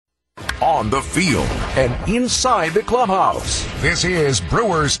on the field, and inside the clubhouse. This is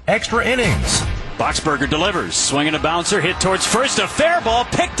Brewers Extra Innings. Boxberger delivers, swinging a bouncer, hit towards first, a fair ball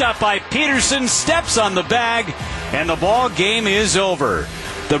picked up by Peterson, steps on the bag, and the ball game is over.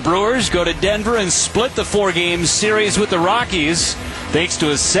 The Brewers go to Denver and split the 4-game series with the Rockies, thanks to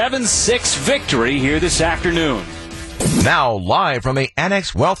a 7-6 victory here this afternoon. Now live from the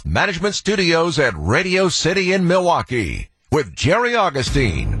Annex Wealth Management Studios at Radio City in Milwaukee, with Jerry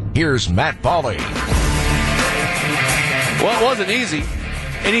Augustine, here's Matt Pauley. Well, it wasn't easy.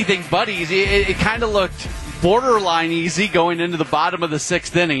 Anything but easy. It kind of looked borderline easy going into the bottom of the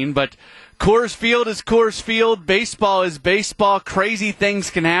 6th inning, but Coors Field is Coors Field. Baseball is baseball. Crazy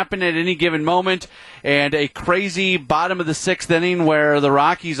things can happen at any given moment. And a crazy bottom of the 6th inning where the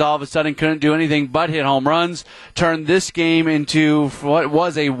Rockies all of a sudden couldn't do anything but hit home runs turned this game into what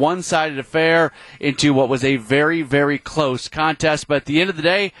was a one-sided affair into what was a very, very close contest. But at the end of the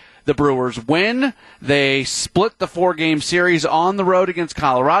day, the Brewers win. They split the 4-game series on the road against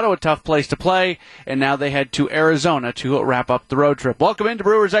Colorado, a tough place to play, and now they head to Arizona to wrap up the road trip. Welcome into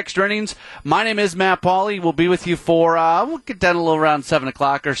Brewers Extra Innings. My name is Matt Pauley. We'll be with you for, we'll get done a little around 7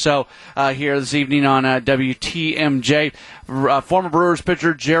 o'clock or so here this evening on WTMJ. Former Brewers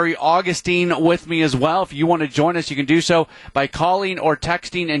pitcher Jerry Augustine with me as well. If you want to join us, you can do so by calling or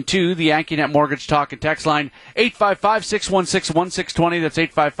texting into the YankeeNet Mortgage Talk and Text line, 855-616-1620. That's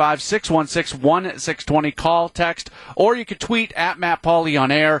 855-616-1620. Call, text, or you could tweet at Matt Pauley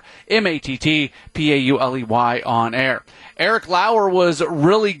on air, MattPauley on air. Eric Lauer was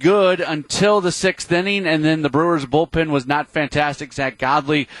really good until the 6th inning, and then the Brewers' bullpen was not fantastic. Zach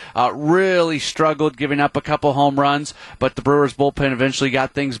Godley really struggled, giving up a couple home runs, but the Brewers' bullpen eventually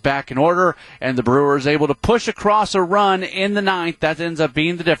got things back in order, and the Brewers able to push across a run in the 9th. That ends up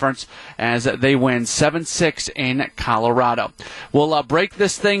being the difference as they win 7-6 in Colorado. We'll break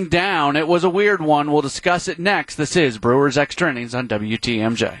this thing down. It was a weird one. We'll discuss it next. This is Brewers Extra Innings on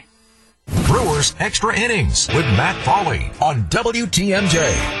WTMJ. Brewers Extra Innings with Matt Pauley on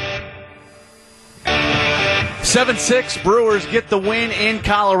WTMJ. 7-6, Brewers get the win in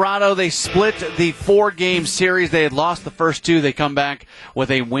Colorado. They split the 4-game series. They had lost the first 2. They come back with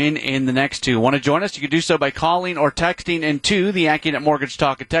a win in the next 2. Want to join us? You can do so by calling or texting into the YankeeNet Mortgage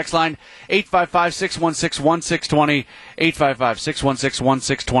Talk and Text line, 855-616-1620,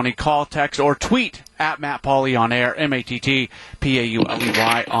 855-616-1620. Call, text, or tweet at Matt Pauley on air, MattPauley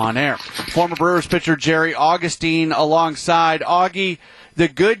on air. Former Brewers pitcher Jerry Augustine alongside Augie. The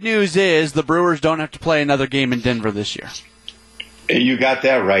good news is the Brewers don't have to play another game in Denver this year. You got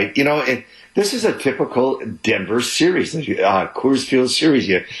that right. You know, this is a typical Denver series, Coors Field series.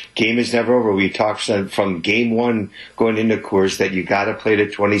 Your game is never over. We talked from game 1 going into Coors that you got to play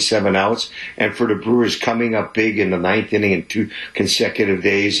to 27 outs. And for the Brewers coming up big in the 9th inning in 2 consecutive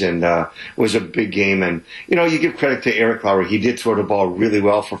days and was a big game. And, you know, you give credit to Eric Lauer. He did throw the ball really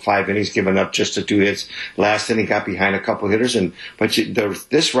well for 5 innings, giving up just the 2 hits. Last inning got behind a couple hitters. But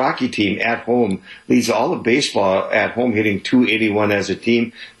this Rocky team at home leads all of baseball at home, hitting .281 as a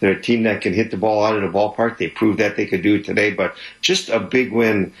team. They're a team that can hit the ball out of the ballpark. They proved that they could do it today, but just a big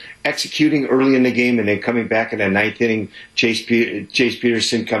win, executing early in the game and then coming back in the 9th inning. Chase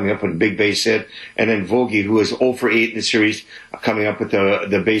Peterson coming up with a big base hit, and then Vogie, who is 0 for 8 in the series, coming up with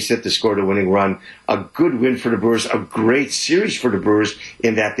the base hit to score the winning run. A good win for the Brewers, a great series for the Brewers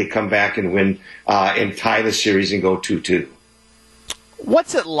in that they come back and win and tie the series and go 2-2.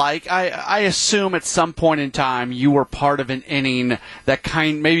 What's it like? I assume at some point in time you were part of an inning that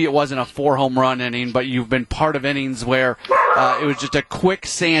maybe it wasn't a 4-home run inning, but you've been part of innings where it was just a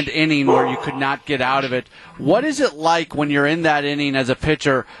quicksand inning where you could not get out of it. What is it like when you're in that inning as a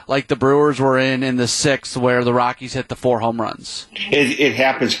pitcher like the Brewers were in the 6th where the Rockies hit the 4 home runs? It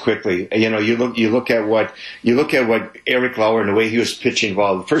happens quickly. You know, you look at what Eric Lauer and the way he was pitching.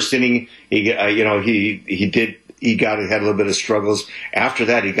 Well, the first inning, he had a little bit of struggles. After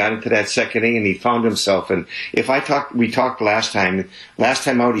that, he got into that 2nd inning and he found himself. And we talked last time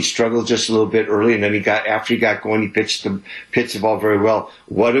out, he struggled just a little bit early, and then after he got going, he pitched the ball very well.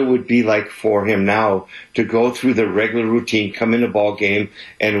 What it would be like for him now to go through the regular routine, come in a ball game,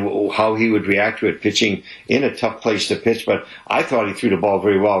 and how he would react to it, pitching in a tough place to pitch. But I thought he threw the ball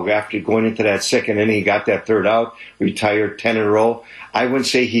very well. After going into that 2nd inning, he got that 3rd out, retired 10 in a row. I wouldn't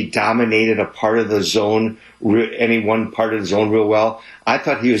say he dominated a part of the zone any one part of the zone real well. I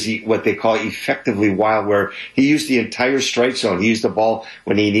thought he was what they call effectively wild, where he used the entire strike zone. He used the ball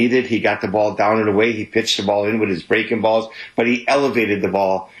when he needed. He got the ball down and away. He pitched the ball in with his breaking balls, but he elevated the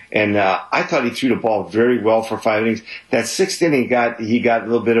ball. And I thought he threw the ball very well for 5 innings. That 6th inning, he got a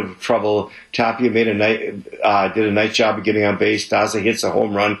little bit of trouble. Tapia did a nice job of getting on base. Daza hits a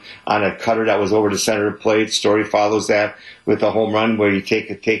home run on a cutter that was over the center of the plate. Story follows that with a home run where you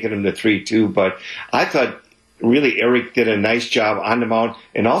taking him to 3-2. But I thought really Eric did a nice job on the mound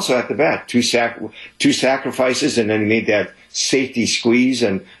and also at the bat. Two sacrifices, and then he made that safety squeeze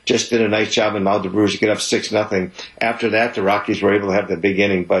and just did a nice job and allowed the Brewers to get up 6-0. After that, the Rockies were able to have the big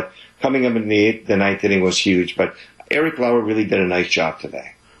inning, but coming up in the 9th inning was huge. But Eric Lauer really did a nice job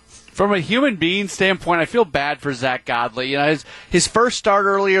today. From a human being standpoint, I feel bad for Zach Godley. You know, his first start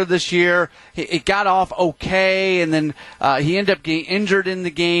earlier this year, it got off okay, and then he ended up getting injured in the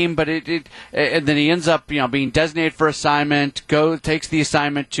game. But and then he ends up, being designated for assignment. Takes the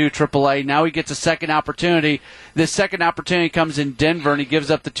assignment to AAA. Now he gets a second opportunity. This second opportunity comes in Denver, and he gives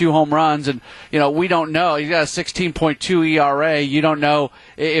up the 2 home runs. And we don't know. He's got a 16.2 ERA. You don't know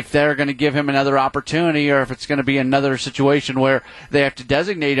if they're going to give him another opportunity or if it's going to be another situation where they have to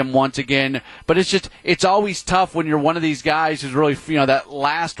designate him once again. But it's always tough when you're one of these guys who's really, that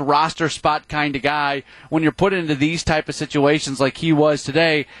last roster spot kind of guy. When you're put into these type of situations like he was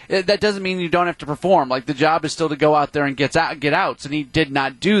today, that doesn't mean you don't have to perform. Like, the job is still to go out there and get outs, and he did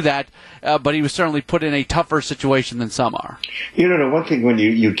not do that. But he was certainly put in a tougher situation than some are. The one thing when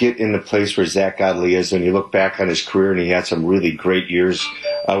you get in the place where Zach Godley is, and you look back on his career, and he had some really great years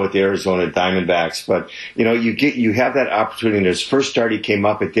with the Arizona Diamondbacks. But you have that opportunity. In his first start, he came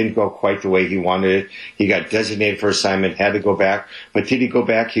up. It didn't go quite the way he wanted it. He got designated for assignment, had to go back. But did he go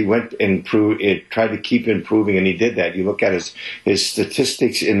back? He went and tried to keep improving, and he did that. You look at his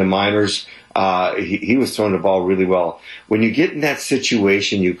statistics in the minors. He was throwing the ball really well. When you get in that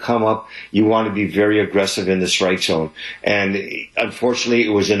situation, you come up, you want to be very aggressive in the strike zone. And unfortunately, it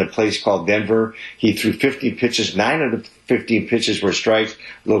was in a place called Denver. He threw 15 pitches. 9 of the 15 pitches were strikes.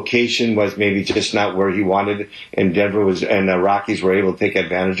 Location was maybe just not where he wanted, and the Rockies were able to take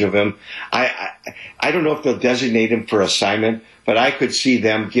advantage of him. I don't know if they'll designate him for assignment, but I could see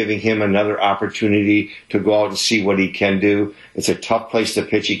them giving him another opportunity to go out and see what he can do. It's a tough place to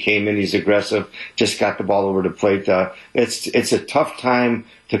pitch. He came in, he's aggressive, just got the ball over the plate. It's a tough time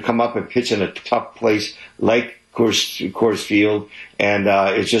to come up and pitch in a tough place like Coors Field, and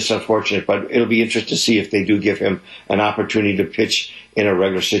it's just unfortunate. But it'll be interesting to see if they do give him an opportunity to pitch in a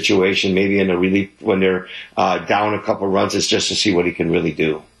regular situation, maybe in a relief when they're down a couple runs. It's just to see what he can really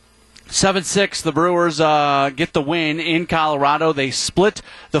do. 7-6, the Brewers get the win in Colorado. They split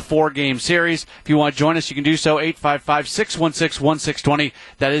the 4-game series. If you want to join us, you can do so, 855-616-1620.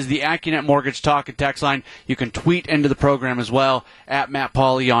 That is the AccuNet Mortgage Talk and Text line. You can tweet into the program as well, at Matt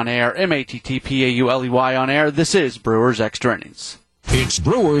Pauley on air, MattPauley on air. This is Brewers Extra Innings. It's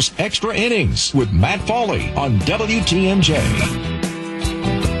Brewers Extra Innings with Matt Pauley on WTMJ.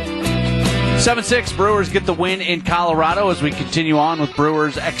 7-6, Brewers get the win in Colorado as we continue on with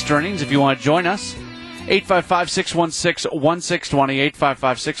Brewers Extra Innings. If you want to join us, 855-616-1620,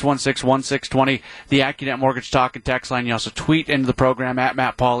 855-616-1620, the AccuNet Mortgage Talk and Text line. You also tweet into the program at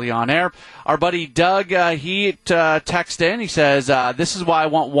Matt Pauley on air. Our buddy Doug, he texted in. He says, this is why I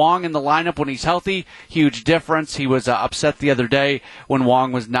want Wong in the lineup when he's healthy. Huge difference. He was upset the other day when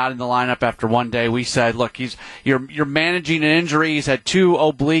Wong was not in the lineup after one day. We said, look, you're managing an injury. He's had 2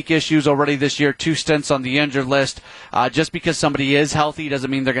 oblique issues already this year, 2 stints on the injured list. Just because somebody is healthy doesn't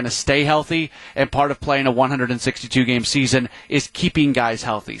mean they're going to stay healthy, and part of playing a 162-game season is keeping guys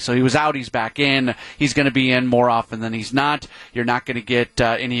healthy. So he was out, he's back in. He's going to be in more often than he's not. You're not going to get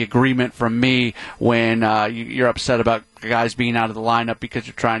any agreement from me when you're upset about guys being out of the lineup because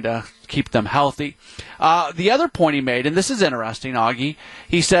you're trying to keep them healthy. The other point he made, and this is interesting, Augie,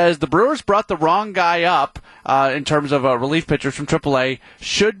 he says the Brewers brought the wrong guy up in terms of relief pitchers from AAA.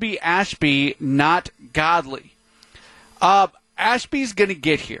 Should be Ashby, not Godley. Ashby's going to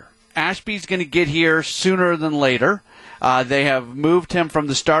get here. Ashby's going to get here sooner than later. They have moved him from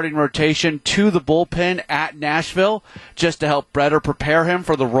the starting rotation to the bullpen at Nashville just to help better prepare him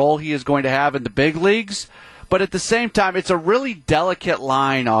for the role he is going to have in the big leagues. But at the same time, it's a really delicate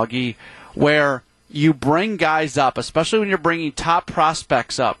line, Augie, where you bring guys up, especially when you're bringing top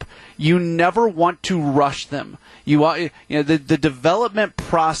prospects up. You never want to rush them. The development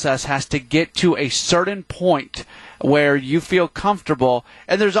process has to get to a certain point where you feel comfortable.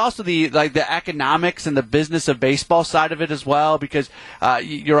 And there's also the economics and the business of baseball side of it as well, because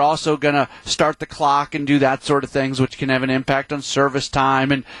you're also going to start the clock and do that sort of things, which can have an impact on service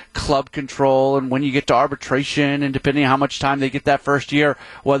time and club control, and when you get to arbitration, and depending on how much time they get that first year,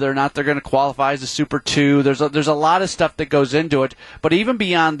 whether or not they're going to qualify as a Super 2. There's a lot of stuff that goes into it. But even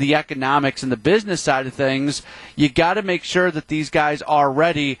beyond the economics and the business side of things, you got to make sure that these guys are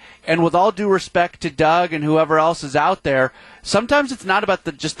ready. And with all due respect to Doug and whoever else is out there, sometimes it's not about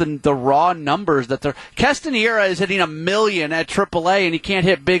the raw numbers that they're. Castanera is hitting 1 million at AAA, and he can't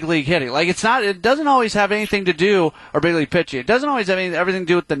hit big league hitting. Like, it's not. It doesn't always have anything to do, or big league pitching. It doesn't always have everything to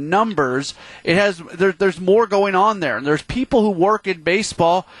do with the numbers. It has. There's more going on there, and there's people who work in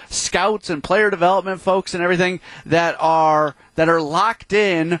baseball, scouts and player development folks and everything that are locked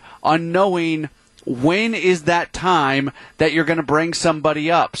in on knowing when is that time that you're going to bring somebody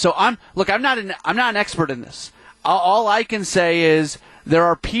up. So I'm not an expert in this. All I can say is there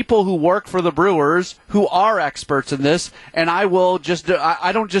are people who work for the Brewers who are experts in this, and I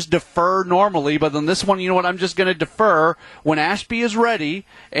don't just defer normally, but on this one, you know what, I'm just going to defer. When Ashby is ready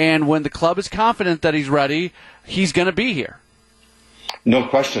and when the club is confident that he's ready, he's going to be here. No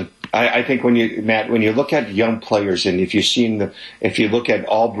question. I think when you look at young players, and if you look at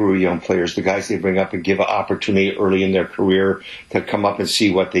all Brewer young players, the guys they bring up and give an opportunity early in their career to come up and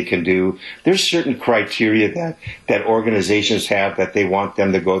see what they can do, there's certain criteria that organizations have that they want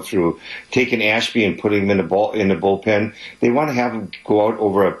them to go through. Taking Ashby and putting him in the bullpen, they want to have him go out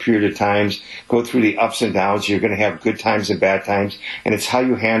over a period of times, go through the ups and downs. You're going to have good times and bad times, and it's how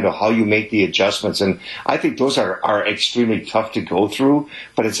you handle, how you make the adjustments. And I think those are extremely tough to go through,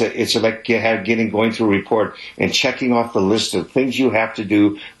 but it's like going through a report and checking off the list of things you have to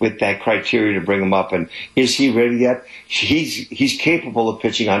do with that criteria to bring him up. And is he ready yet? He's capable of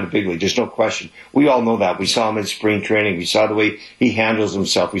pitching on the big league. There's no question. We all know that. We saw him in spring training. We saw the way he handles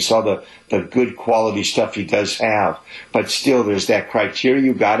himself. We saw the good quality stuff he does have. But still, there's that criteria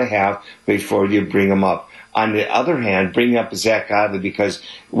you got to have before you bring him up. On the other hand, bringing up Zach Godley, because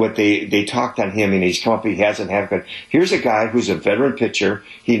what they talked on him, and he's come up, he hasn't had good. Here's a guy who's a veteran pitcher.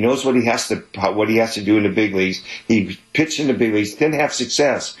 He knows what he has to do in the big leagues. He pitched in the big leagues, didn't have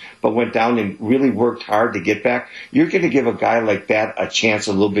success, but went down and really worked hard to get back. You're going to give a guy like that a chance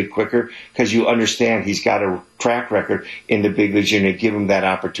a little bit quicker because you understand he's got a track record in the big leagues. You're going to give him that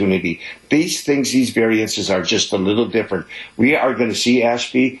opportunity. These variances are just a little different. We are going to see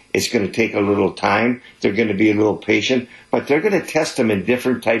Ashby. It's going to take a little time. They're going to be a little patient, but they're going to test him in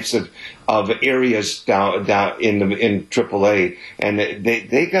different types of areas down in AAA, and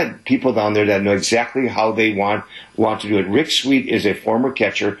they got people down there that know exactly how they want to do it. Rick Sweet is a former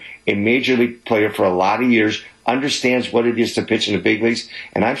catcher, a major league player for a lot of years, understands what it is to pitch in the big leagues,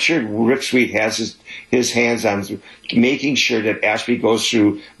 and I'm sure Rick Sweet has his hands on making sure that Ashby goes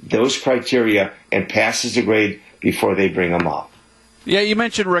through those criteria and passes the grade before they bring him up. Yeah, you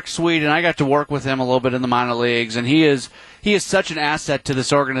mentioned Rick Sweet, and I got to work with him a little bit in the minor leagues, and he is such an asset to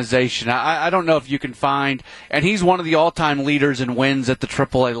this organization. I don't know if you can find, and he's one of the all-time leaders in wins at the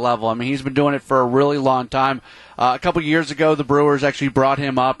AAA level. I mean, he's been doing it for a really long time. A couple years ago, the Brewers actually brought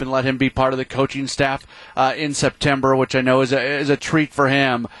him up and let him be part of the coaching staff in September, which I know is a treat for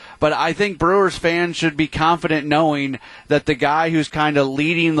him. But I think Brewers fans should be confident knowing that the guy who's kind of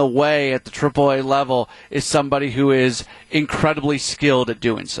leading the way at the AAA level is somebody who is incredibly skilled at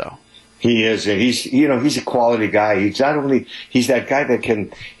doing so. He is, and he's a quality guy. He's that guy that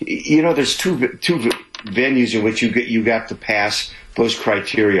can, there's two venues in which you got to pass those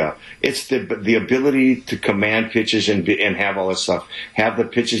criteria. It's the ability to command pitches and have all this stuff. Have the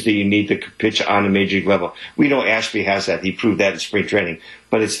pitches that you need to pitch on a major league level. We know Ashby has that. He proved that in spring training.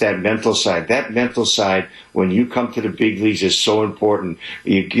 But it's that mental side. That mental side, when you come to the big leagues, is so important.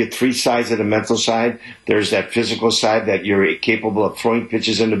 You get three sides of the mental side. There's that physical side that you're capable of throwing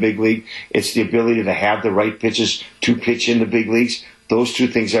pitches in the big league. It's the ability to have the right pitches to pitch in the big leagues. Those two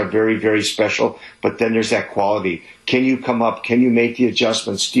things are very, very special. But then there's that quality. Can you come up? Can you make the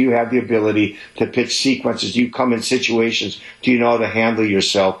adjustments? Do you have the ability to pitch sequences? Do you come in situations? Do you know how to handle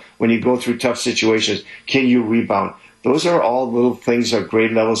yourself? When you go through tough situations, can you rebound? Those are all little things at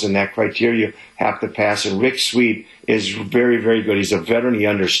grade levels, and that criteria have to pass. And Rick Sweet is very, very good. He's a veteran. He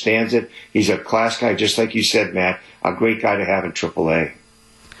understands it. He's a class guy, just like you said, Matt. A great guy to have in AAA.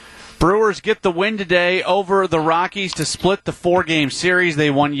 Brewers get the win today over the Rockies to split the four-game series.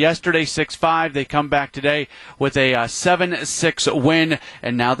 They won yesterday 6-5. They come back today with a 7-6 win,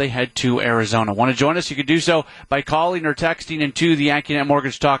 and now they head to Arizona. Want to join us? You can do so by calling or texting into the AccuNet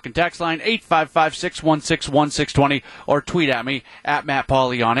Mortgage Talk and Text line 855-616-1620, or tweet at me at Matt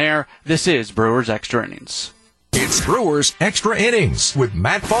Pauley on air. This is Brewers Extra Innings. It's Brewers Extra Innings with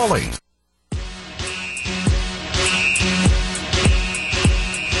Matt Pauley.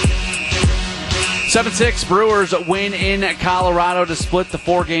 7-6, Brewers win in Colorado to split the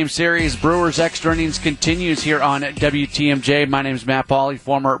 4-game series. Brewers Extra Innings continues here on WTMJ. My name is Matt Pauley,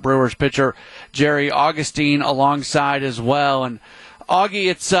 former Brewers pitcher Jerry Augustine alongside as well. And Augie,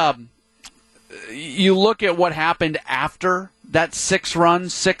 it's you look at what happened after that 6-run,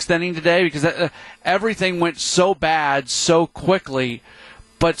 6th inning today, because everything went so bad so quickly.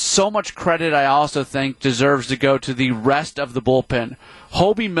 But so much credit, I also think, deserves to go to the rest of the bullpen.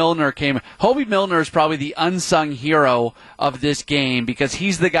 Hobie Milner came. Hobie Milner is probably the unsung hero of this game because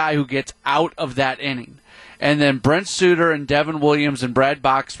he's the guy who gets out of that inning. And then Brent Suter and Devin Williams and Brad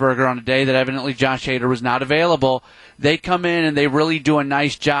Boxberger on a day that evidently Josh Hader was not available, they come in and they really do a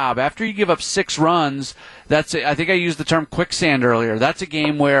nice job. After you give up 6 runs, I think I used the term quicksand earlier. That's a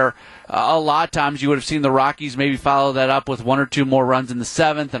game where a lot of times you would have seen the Rockies maybe follow that up with 1 or 2 more runs in the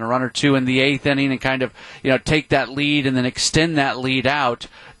 7th and a run or 2 in the 8th inning and kind of take that lead and then extend that lead out.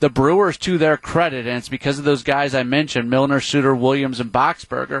 The Brewers, to their credit, and it's because of those guys I mentioned, Milner, Suter, Williams, and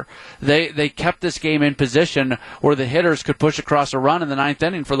Boxberger, they kept this game in position where the hitters could push across a run in the 9th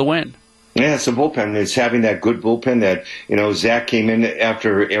inning for the win. Yeah, it's a bullpen. It's having that good bullpen that, Zach came in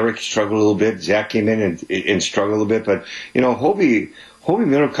after Eric struggled a little bit. Zach came in and struggled a little bit. But, Hobie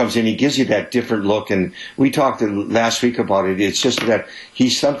Miller comes in, he gives you that different look, and we talked last week about it. It's just that he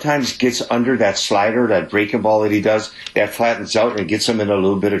sometimes gets under that slider, that breaking ball that he does, that flattens out and gets him in a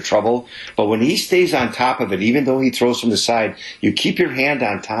little bit of trouble. But when he stays on top of it, even though he throws from the side, you keep your hand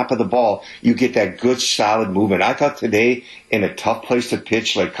on top of the ball, you get that good, solid movement. I thought today, in a tough place to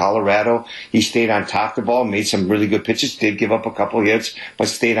pitch like Colorado, he stayed on top of the ball, made some really good pitches, did give up a couple of hits, but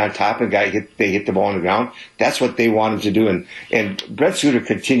stayed on top and they hit the ball on the ground. That's what they wanted to do. And Brent Suter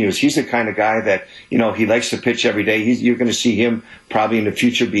continues. He's the kind of guy that, he likes to pitch every day. You're going to see him probably in the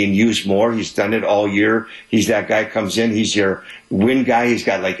future being used more. He's done it all year. He's that guy comes in. He's your win guy. He's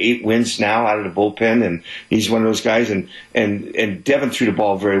got like 8 wins now out of the bullpen, and he's one of those guys. And Devin threw the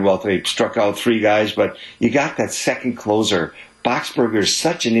ball very well today. Struck out 3 guys, but you got that second closer. Boxberger is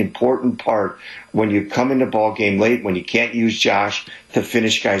such an important part when you come in the ball game late, when you can't use Josh to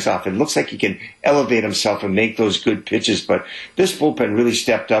finish guys off. It looks like he can elevate himself and make those good pitches, but this bullpen really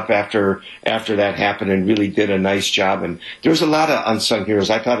stepped up after that happened and really did a nice job. And there was a lot of unsung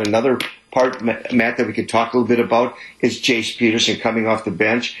heroes. I thought another part, Matt, that we could talk a little bit about is Jace Peterson coming off the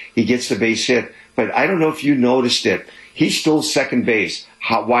bench. He gets the base hit, but I don't know if you noticed it. He stole second base.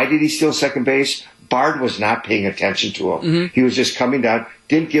 Why did he steal second base? Bard was not paying attention to him. Mm-hmm. He was just coming down,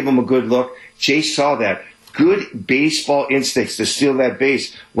 didn't give him a good look. Jace saw that. Good baseball instincts to steal that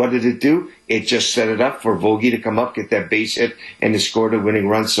base. What did it do? It just set it up for Vogie to come up, get that base hit, and to score the winning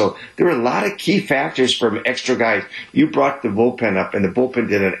run. So there were a lot of key factors from extra guys. You brought the bullpen up, and the bullpen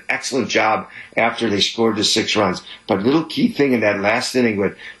did an excellent job after they scored the 6 runs. But little key thing in that last inning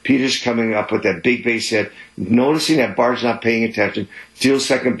with Peters coming up with that big base hit, noticing that Bard's not paying attention, steals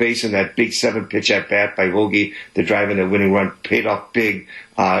second base, and that big 7-pitch at bat by Vogie to drive in the winning run paid off big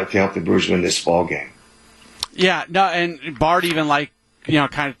to help the Brewers win this ball game. Yeah, no, and Bard even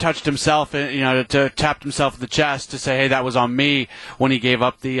kind of touched himself, to tapped himself in the chest to say, "Hey, that was on me" when he gave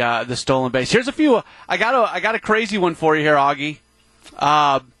up the stolen base. Here's a few. I got a crazy one for you here, Augie.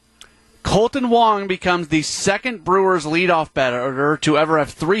 Colton Wong becomes the second Brewers leadoff batter to ever have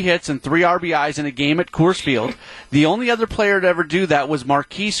 3 hits and 3 RBIs in a game at Coors Field. The only other player to ever do that was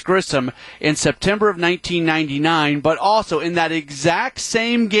Marquise Grissom in September of 1999, but also in that exact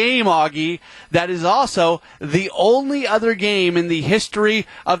same game, Augie, that is also the only other game in the history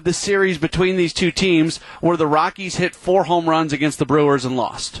of the series between these two teams where the Rockies hit 4 home runs against the Brewers and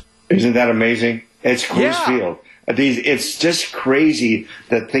lost. Isn't that amazing? It's Coors Field. It's just crazy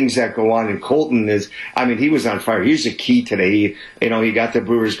the things that go on. And Colton he was on fire. He's the key today. He got the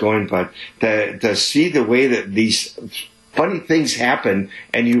Brewers going, but to see the way that these funny things happen,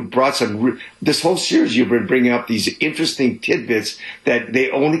 and you brought this whole series you've been bringing up these interesting tidbits that they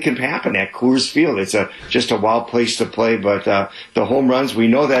only can happen at Coors Field. It's just a wild place to play, but the home runs, we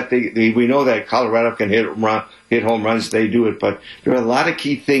know that we know that Colorado can hit home runs. They do it, but there are a lot of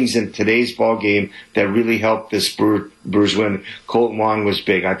key things in today's ball game that really helped this Brewers win. Colton Wong was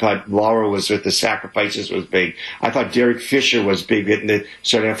big. I thought Laura was with the sacrifices was big. I thought Derek Fisher was big,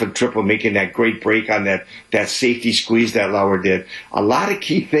 starting off with triple, making that great break on that safety squeeze that Lauer did. A lot of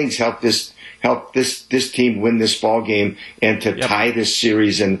key things helped this team win this ball game and to tie this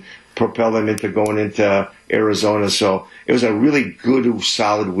series and propel them into going into Arizona. So it was a really good,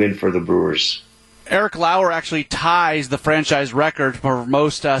 solid win for the Brewers. Eric Lauer actually ties the franchise record for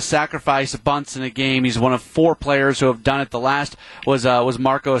most sacrifice bunts in a game. He's one of 4 players who have done it. The last was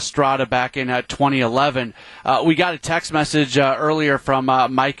Marco Estrada back in 2011. We got a text message earlier from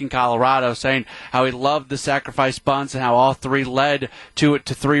Mike in Colorado saying how he loved the sacrifice bunts and how all 3 led to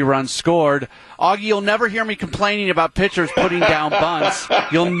 3 runs scored. Augie, you'll never hear me complaining about pitchers putting down bunts.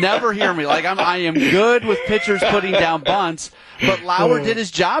 You'll never hear me. I am good with pitchers putting down bunts, but Lauer did his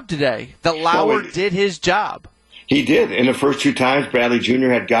job today. Lauer did his job. He did. In the first 2 times, Bradley Jr.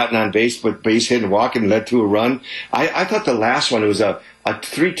 had gotten on base with base hit and walk and led to a run. I thought the last one, it was a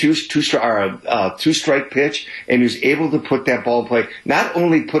 2-strike pitch, and he was able to put that ball in play. Not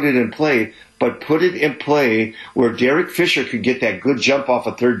only put it in play, but put it in play where Derek Fisher could get that good jump off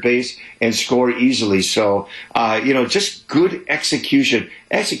of third base and score easily. So, just good execution.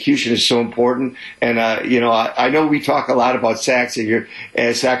 Execution is so important. And, I know we talk a lot about sacks and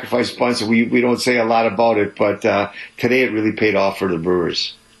sacrifice bunts, and we don't say a lot about it, but today it really paid off for the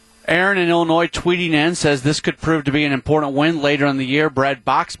Brewers. Aaron in Illinois tweeting in says this could prove to be an important win later in the year. Brad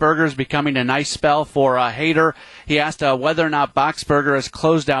Boxberger is becoming a nice spell for Hader. He asked whether or not Boxberger has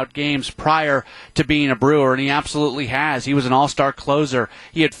closed out games prior to being a Brewer, and he absolutely has. He was an all-star closer.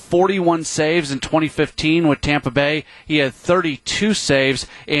 He had 41 saves in 2015 with Tampa Bay. He had 32 saves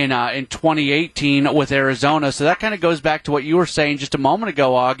in 2018 with Arizona. So that kind of goes back to what you were saying just a moment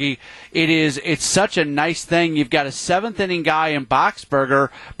ago, Augie. It's such a nice thing. You've got a 7th-inning guy in Boxberger,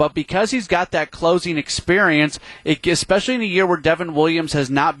 but because he's got that closing experience, especially in a year where Devin Williams has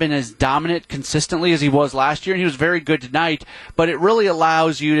not been as dominant consistently as he was last year, and he was very good tonight, but it really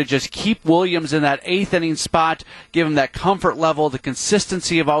allows you to just keep Williams in that 8th inning spot, give him that comfort level, the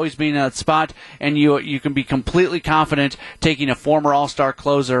consistency of always being in that spot, and you can be completely confident taking a former all-star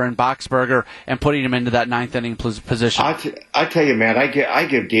closer in Boxberger and putting him into that 9th inning position. I tell you, Matt, I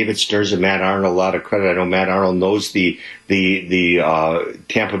give David Sturz and Matt Arnold a lot of credit. I know Matt Arnold knows the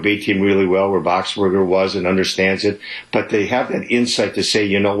Tampa Bay team really well, where Boxberger was, and understands it. But they have that insight to say,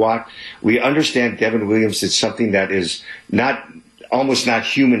 you know what? We understand Devin Williams is something that is almost not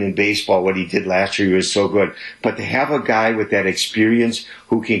human in baseball. What he did last year, he was so good. But to have a guy with that experience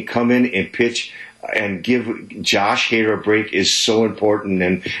who can come in and pitch and give Josh Hader a break is so important,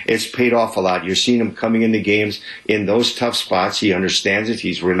 and it's paid off a lot. You're seeing him coming into games in those tough spots. He understands it.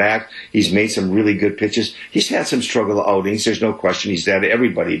 He's relaxed. He's made some really good pitches. He's had some struggle outings. There's no question.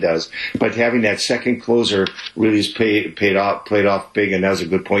 Everybody does. But having that second closer really has played off big, and that was a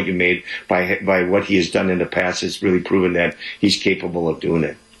good point you made by what he has done in the past. It's really proven that he's capable of doing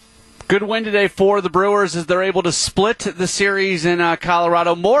it. Good win today for the Brewers as they're able to split the series in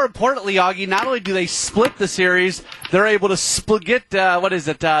Colorado. More importantly, Augie, not only do they split the series, they're able to split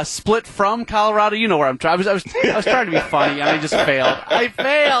from Colorado. You know where I'm trying. I was trying to be funny, and I just failed. I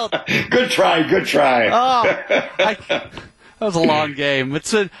failed. Good try. That was a long game.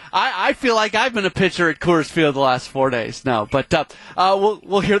 I feel like I've been a pitcher at Coors Field the last 4 days. No, but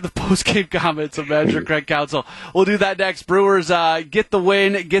we'll hear the post-game comments of manager Craig Counsell. We'll do that next. Brewers get the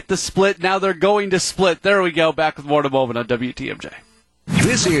win, get the split. Now they're going to split. There we go. Back with more in a moment on WTMJ.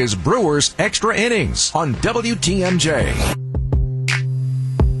 This is Brewers Extra Innings on WTMJ.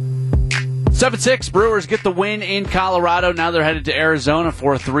 7-6, Brewers get the win in Colorado. Now they're headed to Arizona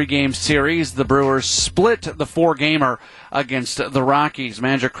for a 3-game series. The Brewers split the 4-gamer against the Rockies.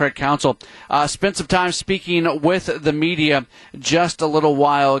 Manager Craig Counsell spent some time speaking with the media just a little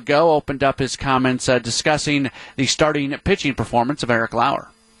while ago, opened up his comments discussing the starting pitching performance of Eric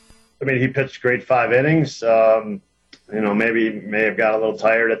Lauer. I mean, he pitched great 5 innings. Maybe may have got a little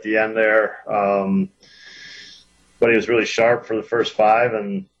tired at the end there, but he was really sharp for the first 5,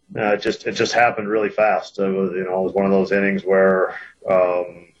 and it just happened really fast. It was one of those innings where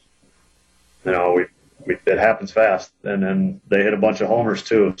it happens fast, and then they hit a bunch of homers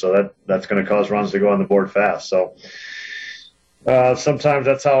too, so that's going to cause runs to go on the board fast. So sometimes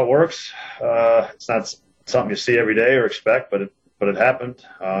that's how it works. It's not something you see every day or expect, but it happened,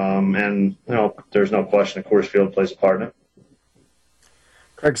 and there's no question that Coors Field plays a part in it.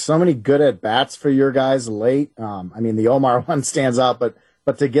 Craig, so many good at bats for your guys late. The Omar one stands out, but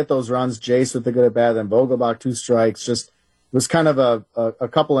to get those runs, Jace with the good at bat, and Vogelbach 2 strikes, just it was kind of a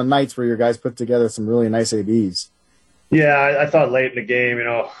couple of nights where your guys put together some really nice ABs. Yeah, I thought late in the game,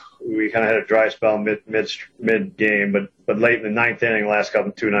 we kind of had a dry spell mid game, but late in the 9th inning, last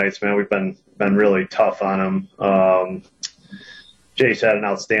 2 nights, man, we've been really tough on them. Jace had an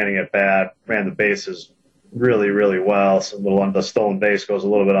outstanding at bat, ran the bases really, really well. The stolen base goes a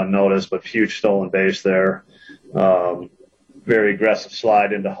little bit unnoticed, but huge stolen base there. Very aggressive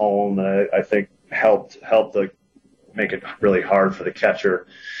slide into home that I think helped to make it really hard for the catcher.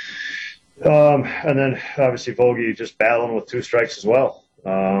 And then obviously Vogie just battling with 2 strikes as well,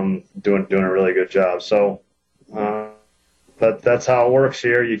 doing a really good job. So, but that's how it works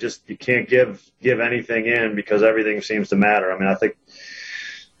here. You can't give anything in because everything seems to matter. I mean, I think,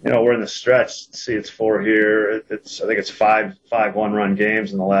 we're in the stretch. See, it's 4 here. I think it's 5 1-run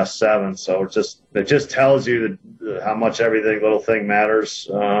games in the last 7. So it just tells you how much every little thing matters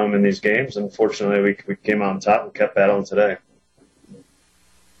in these games. And fortunately, we came out on top and kept battling today.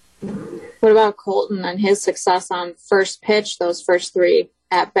 What about Colton and his success on first pitch, those first 3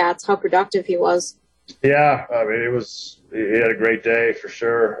 at-bats, how productive he was? Yeah, I mean, he had a great day for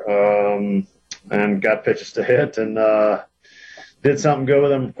sure, and got pitches to hit and did something good with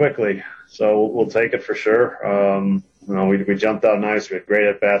them quickly. So we'll take it for sure. We jumped out nice. We had great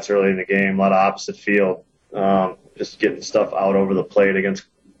at-bats early in the game, a lot of opposite field, just getting stuff out over the plate against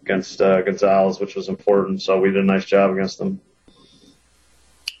Gonzalez, which was important. So we did a nice job against them.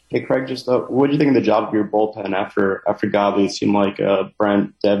 Hey, Craig, just what do you think of the job of your bullpen after Godley? It seemed like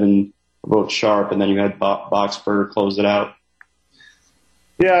Brent, Devin were both sharp, and then you had Boxberger close it out.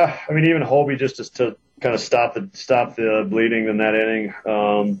 Yeah, I mean, even Hobie, just to kind of stop the bleeding in that inning,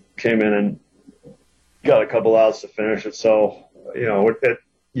 came in and got a couple outs to finish it. So,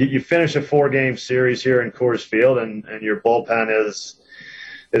 you finish a 4-game series here in Coors Field, and your bullpen is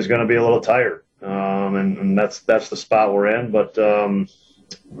going to be a little tired, and that's the spot we're in. But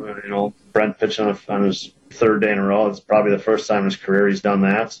Brent pitched on his 3rd day in a row. It's probably the first time in his career he's done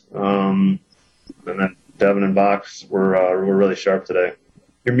that. And then Devin and Box were really sharp today.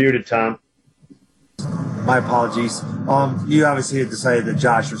 You're muted, Tom. My apologies. You obviously had decided that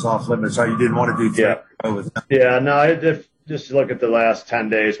Josh was off limits, right? You didn't want to do 3 in a row with him. Yeah, no. Just look at the last 10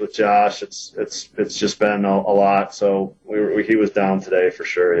 days with Josh. It's just been a lot. So he was down today for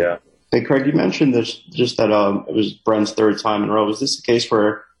sure. Yeah. Hey, Craig, you mentioned this, just that it was Brent's 3rd time in a row. Was this a case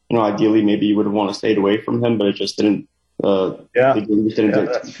where, ideally maybe you would have wanted to stay away from him, but it just didn't? That's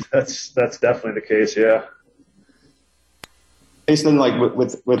definitely the case. Yeah. Based on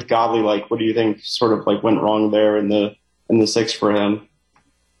with Godley, what do you think sort of went wrong there in the 6th for him?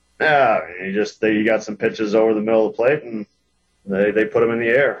 Yeah, I mean, he got some pitches over the middle of the plate and they put him in the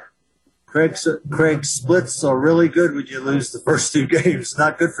air. Craig, splits are really good when you lose the first 2 games.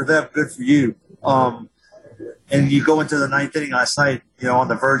 Not good for them, good for you. And you go into the 9th inning last night, on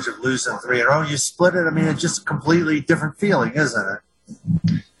the verge of losing 3 in a row. You split it. I mean, it's just a completely different feeling, isn't it?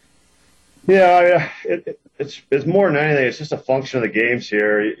 Yeah, it's more than anything. It's just a function of the games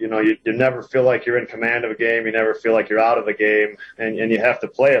here. You never feel like you're in command of a game. You never feel like you're out of a game, and you have to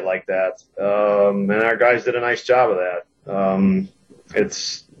play it like that. And our guys did a nice job of that.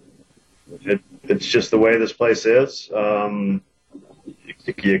 It's just the way this place is. You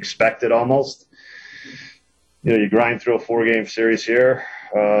expect it almost. You grind through a 4-game series here.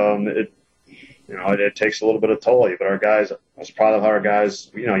 It takes a little bit of toll on you, but our guys, I was proud of our guys.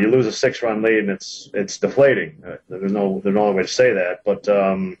 You lose a 6-run lead and it's deflating. There's no other way to say that, but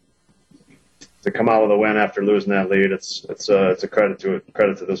to come out with a win after losing that lead, it's a credit to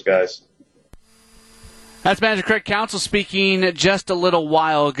those guys. That's Manager Craig Counsell speaking just a little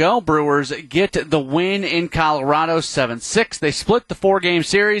while ago. Brewers get the win in Colorado, 7-6. They split the 4-game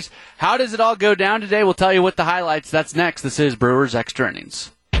series. How does it all go down today? We'll tell you with the highlights. That's next. This is Brewers Extra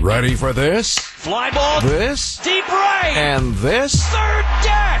Innings. Ready for this? Fly ball. This? Deep right. And this? 3rd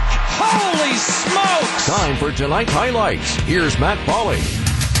deck. Holy smokes. Time for tonight's highlights. Here's Matt Pauley.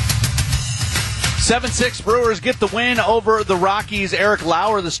 7-6 Brewers get the win over the Rockies. Eric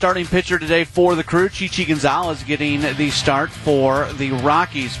Lauer, the starting pitcher today for the Crew. Chichi Gonzalez getting the start for the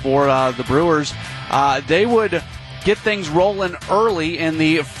Rockies. For the Brewers, they would get things rolling early in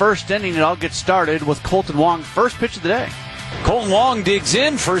the 1st inning. It all gets started with Colton Wong, first pitch of the day. Colton Wong digs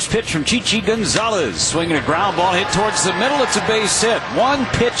in. First pitch from Chichi Gonzalez. Swinging a ground ball hit towards the middle. It's a base hit. 1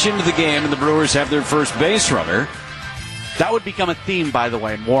 pitch into the game, and the Brewers have their first base runner. That would become a theme, by the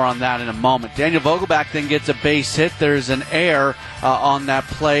way. More on that in a moment. Daniel Vogelbach then gets a base hit. There's an error on that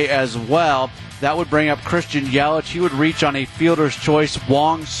play as well. That would bring up Christian Yelich. He would reach on a fielder's choice.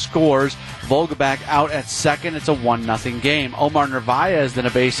 Wong scores. Vogelbach out at second. It's a 1-0 game. Omar Narvaez then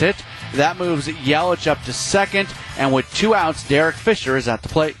a base hit. That moves Yelich up to second. And with 2 outs, Derek Fisher is at the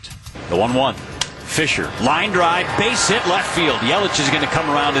plate. The 1-1. Fisher, line drive, base hit, left field. Yelich is going to come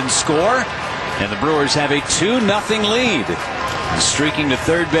around and score. And the Brewers have a 2-0 lead. And streaking to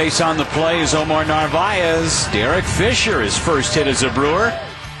third base on the play is Omar Narvaez. Derek Fisher, his first hit as a Brewer.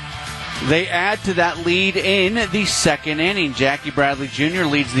 They add to that lead in the 2nd inning. Jackie Bradley Jr.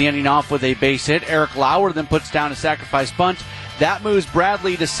 leads the inning off with a base hit. Eric Lauer then puts down a sacrifice bunt. That moves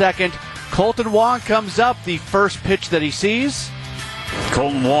Bradley to second. Colton Wong comes up, the first pitch that he sees.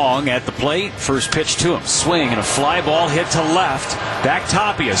 Colton Wong at the plate. First pitch to him. Swing and a fly ball hit to left. Back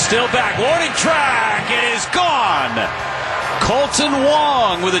Tapia. Still back. Warning track. It is gone. Colton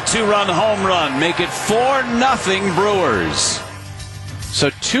Wong with a 2-run home run. Make it 4-0 Brewers. So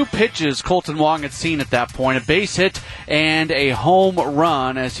 2 pitches Colton Wong had seen at that point, a base hit and a home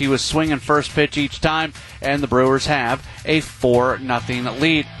run as he was swinging first pitch each time, and the Brewers have a 4-0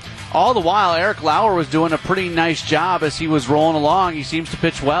 lead. All the while, Eric Lauer was doing a pretty nice job as he was rolling along. He seems to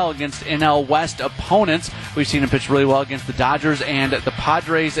pitch well against NL West opponents. We've seen him pitch really well against the Dodgers and the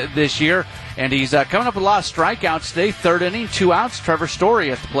Padres this year, and he's coming up with a lot of strikeouts today. 3rd inning, 2 outs, Trevor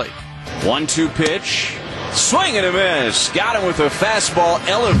Story at the plate. 1-2 pitch. Swing and a miss. Got him with a fastball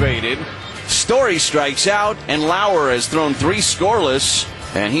elevated. Story strikes out, and Lauer has thrown 3 scoreless,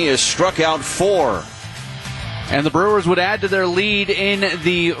 and he has struck out 4. And the Brewers would add to their lead in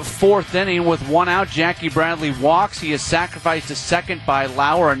the 4th inning with 1 out. Jackie Bradley walks. He is sacrificed to second by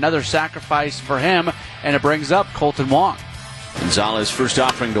Lauer. Another sacrifice for him, and it brings up Colton Wong. Gonzalez first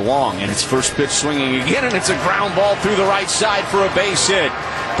offering to Wong, and it's first pitch swinging again, and it's a ground ball through the right side for a base hit.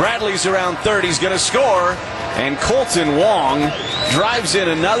 Bradley's around third. He's going to score, and Colton Wong drives in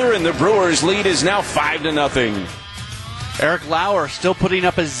another, and the Brewers' lead is now 5-0. Eric Lauer still putting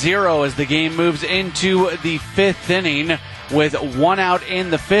up a 0 as the game moves into the 5th inning with 1 out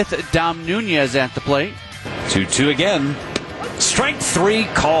in the 5th. Dom Nunez at the plate. 2-2 again. Strike 3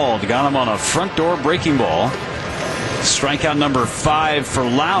 called. Got him on a front door breaking ball. Strikeout number 5 for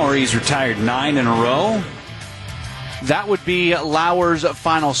Lauer. He's retired 9 in a row. That would be Lauer's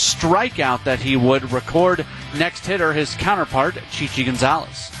final strikeout that he would record. Next hitter, his counterpart, Chichi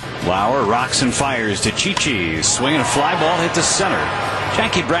Gonzalez. Lauer rocks and fires to Chichi. Swinging a fly ball hit to center.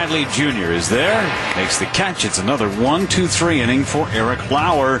 Jackie Bradley Jr. is there. Makes the catch. It's another 1-2-3 inning for Eric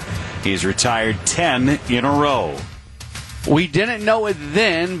Lauer. He's retired 10 in a row. We didn't know it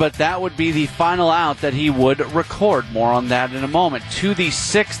then, but that would be the final out that he would record. More on that in a moment. To the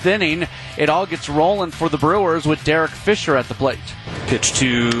 6th inning, it all gets rolling for the Brewers with Derek Fisher at the plate. Pitch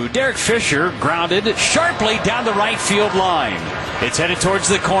to Derek Fisher, grounded sharply down the right field line. It's headed towards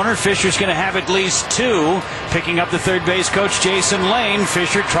the corner. Fisher's going to have at least 2. Picking up the third base coach, Jason Lane.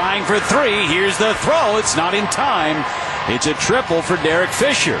 Fisher trying for 3. Here's the throw. It's not in time. It's a triple for Derek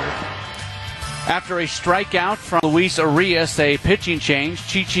Fisher. After a strikeout from Luis Arias, a pitching change.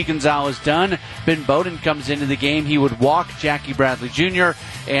 Chichi Gonzalez done. Ben Bowden comes into the game. He would walk Jackie Bradley Jr.,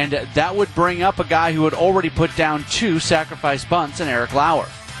 and that would bring up a guy who had already put down 2 sacrifice bunts in Eric Lauer.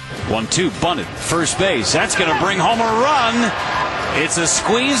 1-2 bunted. First base. That's going to bring home a run. It's a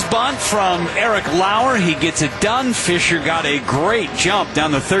squeeze bunt from Eric Lauer. He gets it done. Fisher got a great jump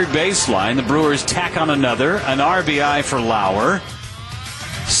down the third baseline. The Brewers tack on another. An RBI for Lauer.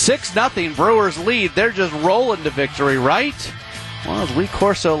 6-0 Brewers lead. They're just rolling to victory, right? Well, as Lee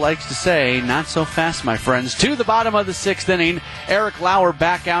Corso likes to say, not so fast, my friends. To the bottom of the 6th inning, Eric Lauer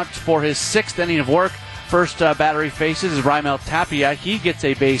back out for his 6th inning of work. First batter he faces is Raimel Tapia. He gets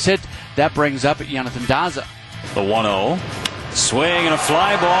a base hit. That brings up Jonathan Daza. The 1-0. Swing and a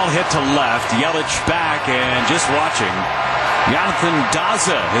fly ball hit to left. Yelich back, and just watching. Jonathan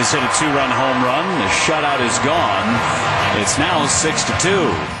Daza has hit a 2-run home run. The shutout is gone. It's now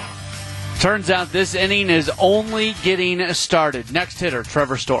 6-2. Turns out this inning is only getting started. Next hitter,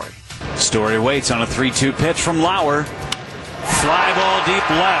 Trevor Story. Story waits on a 3-2 pitch from Lauer. Fly ball deep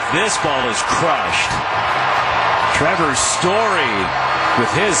left. This ball is crushed. Trevor Story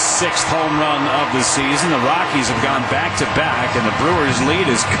with his 6th home run of the season. The Rockies have gone back-to-back, and the Brewers' lead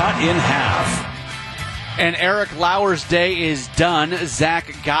is cut in half. And Eric Lauer's day is done.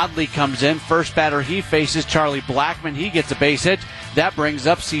 Zach Godley comes in. First batter he faces, Charlie Blackmon. He gets a base hit. That brings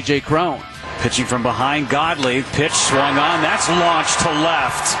up C.J. Cron. Pitching from behind, Godley. Pitch swung on. That's launched to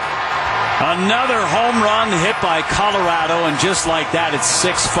left. Another home run hit by Colorado, and just like that, it's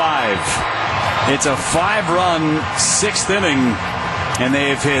 6-5. It's a 5-run 6th inning, and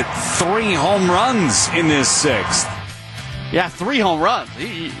they've hit 3 home runs in this 6th. Yeah, 3 home runs.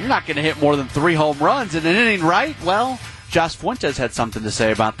 You're not going to hit more than 3 home runs in an inning, right? Well, Josh Fuentes had something to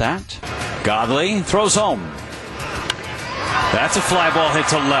say about that. Godley throws home. That's a fly ball hit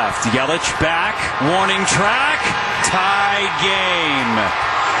to left. Yelich back. Warning track. Tie game.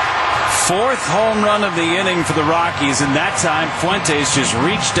 4th home run of the inning for the Rockies, and that time Fuentes just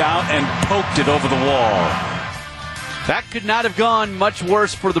reached out and poked it over the wall. That could not have gone much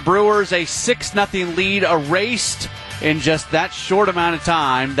worse for the Brewers. A 6-0 lead erased in just that short amount of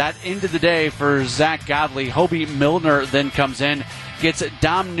time. That end of the day for Zach Godley. Hobie Milner then comes in, gets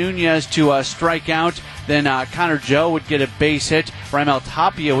Dom Nunez to strike out. Then Connor Joe would get a base hit. Raimel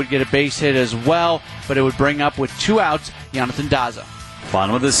Tapia would get a base hit as well, but it would bring up with 2 outs Jonathan Daza.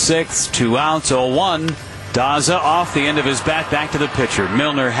 Bottom of the 6th, 2 outs, 0-1. Daza off the end of his bat, back to the pitcher.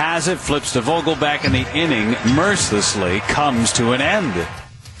 Milner has it, flips to Vogelbach, and the inning mercilessly comes to an end.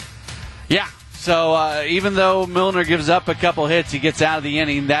 Yeah, so even though Milner gives up a couple hits, he gets out of the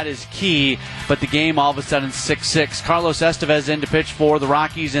inning. That is key, but the game all of a sudden 6-6. Carlos Estevez in to pitch for the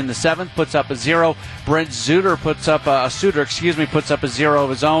Rockies in the 7th, puts up a 0. Brent Suter puts up a 0 of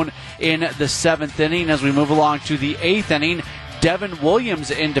his own in the 7th inning. As we move along to the 8th inning, Devin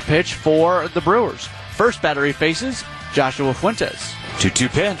Williams in to pitch for the Brewers. First batter he faces Joshua Fuentes. 2-2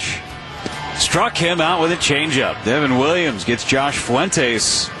 pitch. Struck him out with a changeup. Devin Williams gets Josh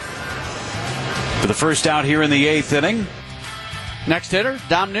Fuentes for the first out here in the 8th inning. Next hitter,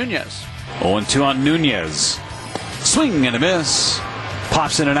 Dom Nunez. 0-2 on Nunez. Swing and a miss.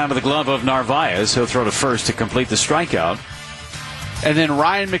 Pops in and out of the glove of Narvaez. He'll throw to first to complete the strikeout. And then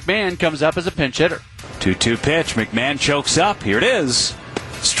Ryan McMahon comes up as a pinch hitter. 2-2 pitch. McMahon chokes up. Here it is.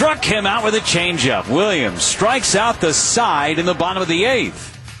 Struck him out with a changeup. Williams strikes out the side in the bottom of the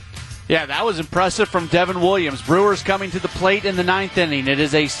 8th. Yeah, that was impressive from Devin Williams. Brewers coming to the plate in the 9th inning. It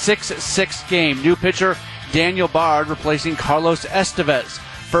is a 6-6 game. New pitcher Daniel Bard replacing Carlos Estevez.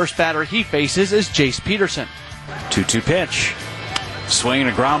 First batter he faces is Jace Peterson. 2-2 pitch. Swing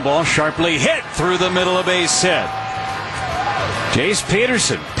and a ground ball sharply hit through the middle of base hit. Jace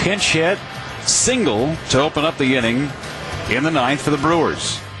Peterson pinch hit, single to open up the inning in the 9th for the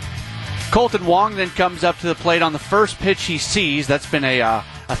Brewers. Colton Wong then comes up to the plate on the first pitch he sees. That's been a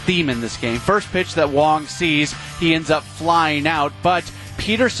theme in this game. First pitch that Wong sees, he ends up flying out, but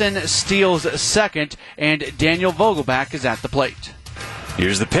Peterson steals second, and Daniel Vogelbach is at the plate.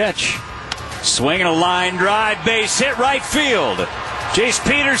 Here's the pitch. Swing and a line drive, base hit right field. Jace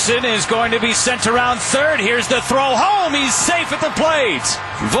Peterson is going to be sent around third. Here's the throw home. He's safe at the plate.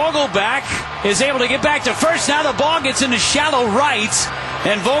 Vogelbach is able to get back to first. Now the ball gets into shallow right.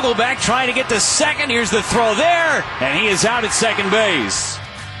 And Vogelbach trying to get to second. Here's the throw there. And he is out at second base.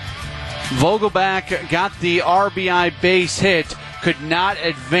 Vogelbach got the RBI base hit. Could not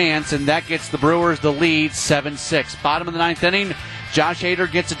advance. And that gets the Brewers the lead 7-6. Bottom of the 9th inning. Josh Hader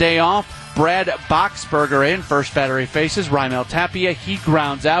gets a day off. Brad Boxberger in. First batter he faces Raimel Tapia. He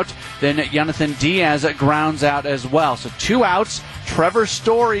grounds out. Then Jonathan Diaz grounds out as well. So 2 outs. Trevor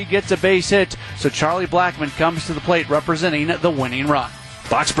Story gets a base hit. So Charlie Blackmon comes to the plate representing the winning run.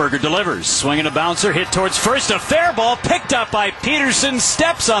 Boxberger delivers. Swing and a bouncer. Hit towards first. A fair ball picked up by Peterson.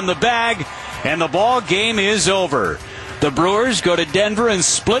 Steps on the bag. And the ball game is over. The Brewers go to Denver and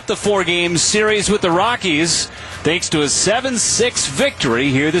split the 4-game series with the Rockies thanks to a 7-6 victory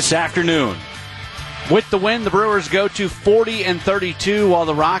here this afternoon. With the win, the Brewers go to 40-32, while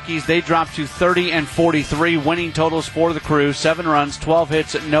the Rockies, they drop to 30-43. Winning totals for the Crew: 7 runs, 12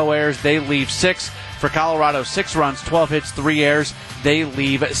 hits, no errors. They leave 6. For Colorado, 6 runs, 12 hits, 3 errors. They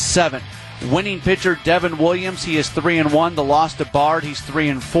leave 7. Winning pitcher Devin Williams, he is 3-1. The loss to Bard, he's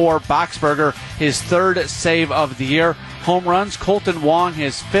 3-4. Boxberger, his 3rd save of the year. Home runs, Colton Wong,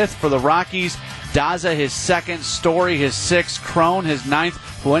 his 5th for the Rockies. Daza, his 2nd. Story, his 6th. Crone, his 9th.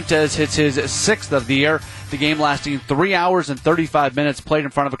 Fuentes hits his 6th of the year. The game lasting 3 hours and 35 minutes, played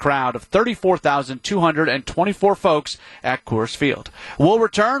in front of a crowd of 34,224 folks at Coors Field. We'll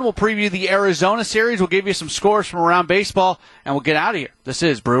return. We'll preview the Arizona series. We'll give you some scores from around baseball, and we'll get out of here. This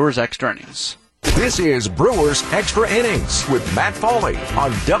is Brewers Extra Innings. This is Brewers Extra Innings with Matt Pauley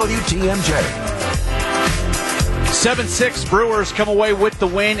on WTMJ. 7-6 Brewers come away with the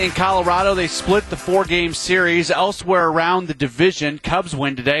win in Colorado. They split the 4-game series. Elsewhere around the division, Cubs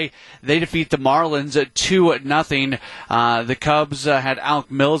win today. They defeat the Marlins 2-0. The Cubs had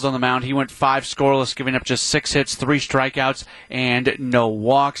Alec Mills on the mound. He went 5 scoreless, giving up just 6 hits, 3 strikeouts, and no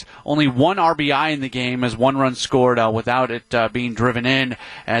walks. Only 1 RBI in the game as 1 run scored without it being driven in,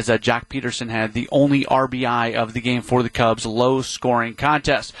 as Jock Peterson had the only RBI of the game for the Cubs. Low-scoring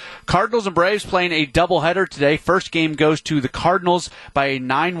contest. Cardinals and Braves playing a doubleheader today. First game goes to the Cardinals by a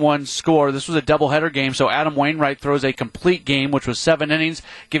 9-1 score. This was a doubleheader game, so Adam Wainwright throws a complete game, which was 7 innings,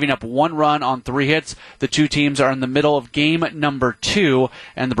 giving up 1 run on 3 hits. The two teams are in the middle of game number 2,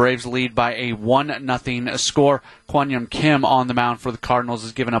 and the Braves lead by a 1-0 score. Kwon Kim on the mound for the Cardinals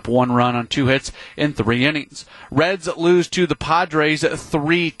has given up 1 run on 2 hits in 3 innings. Reds lose to the Padres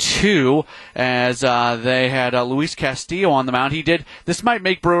 3-2 as they had Luis Castillo on the mound. This might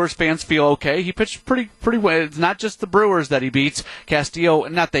make Brewers fans feel okay. He pitched pretty well. It's not just the Brewers that he beats. Castillo,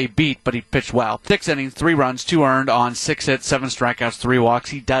 not they beat, but he pitched well. 6 innings, 3 runs, 2 earned on 6 hits, 7 strikeouts, 3 walks.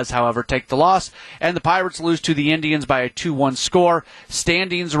 He does, however, take the loss. And the Pirates lose to the Indians by a 2-1 score.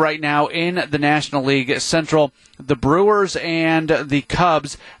 Standings right now in the National League Central. the Brewers and the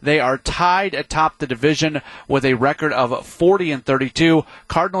Cubs, they are tied atop the division with a record of 40-32.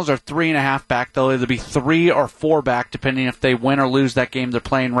 Cardinals are 3.5 back. They'll either be 3 or 4 back, depending if they win or lose that game they're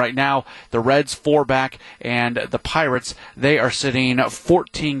playing right now. The Reds 4 back, and the Pirates, they are sitting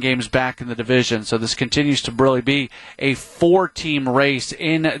 14 games back in the division. So this continues to really be a 4-team race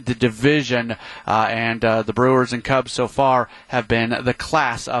in the division, and the Brewers and Cubs so far have been the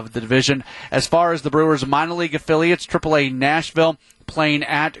class of the division. As far as the Brewers minor league affiliates, AAA Nashville playing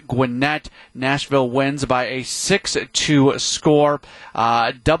at Gwinnett. Nashville wins by a 6-2 score.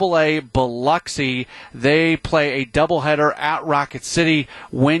 AA Biloxi, they play a doubleheader at Rocket City,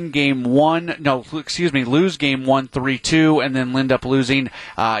 lose game 1 3-2, and then end up losing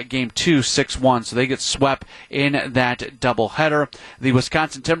game 2 6-1. So they get swept in that doubleheader. The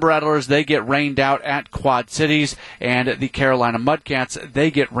Wisconsin Timber Rattlers, they get rained out at Quad Cities, and the Carolina Mudcats,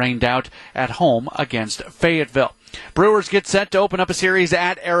 they get rained out at home against Fayetteville. Brewers get set to open up a series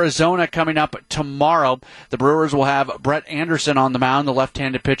at Arizona coming up tomorrow. The Brewers will have Brett Anderson on the mound. The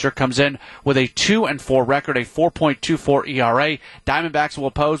left-handed pitcher comes in with a 2-4 record, a 4.24 ERA. Diamondbacks will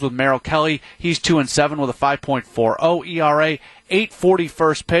oppose with Merrill Kelly. He's 2-7 with a 5.40 ERA. 8:40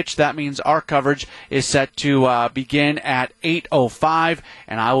 first pitch. That means our coverage is set to begin at 8:05,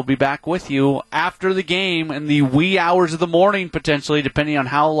 and I will be back with you after the game in the wee hours of the morning, potentially, depending on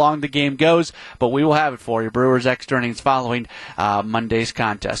how long the game goes, but we will have it for you. Brewers extra innings following Monday's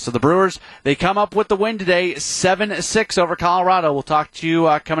contest. So the Brewers, they come up with the win today, 7-6 over Colorado. We'll talk to you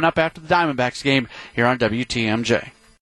coming up after the Diamondbacks game here on WTMJ.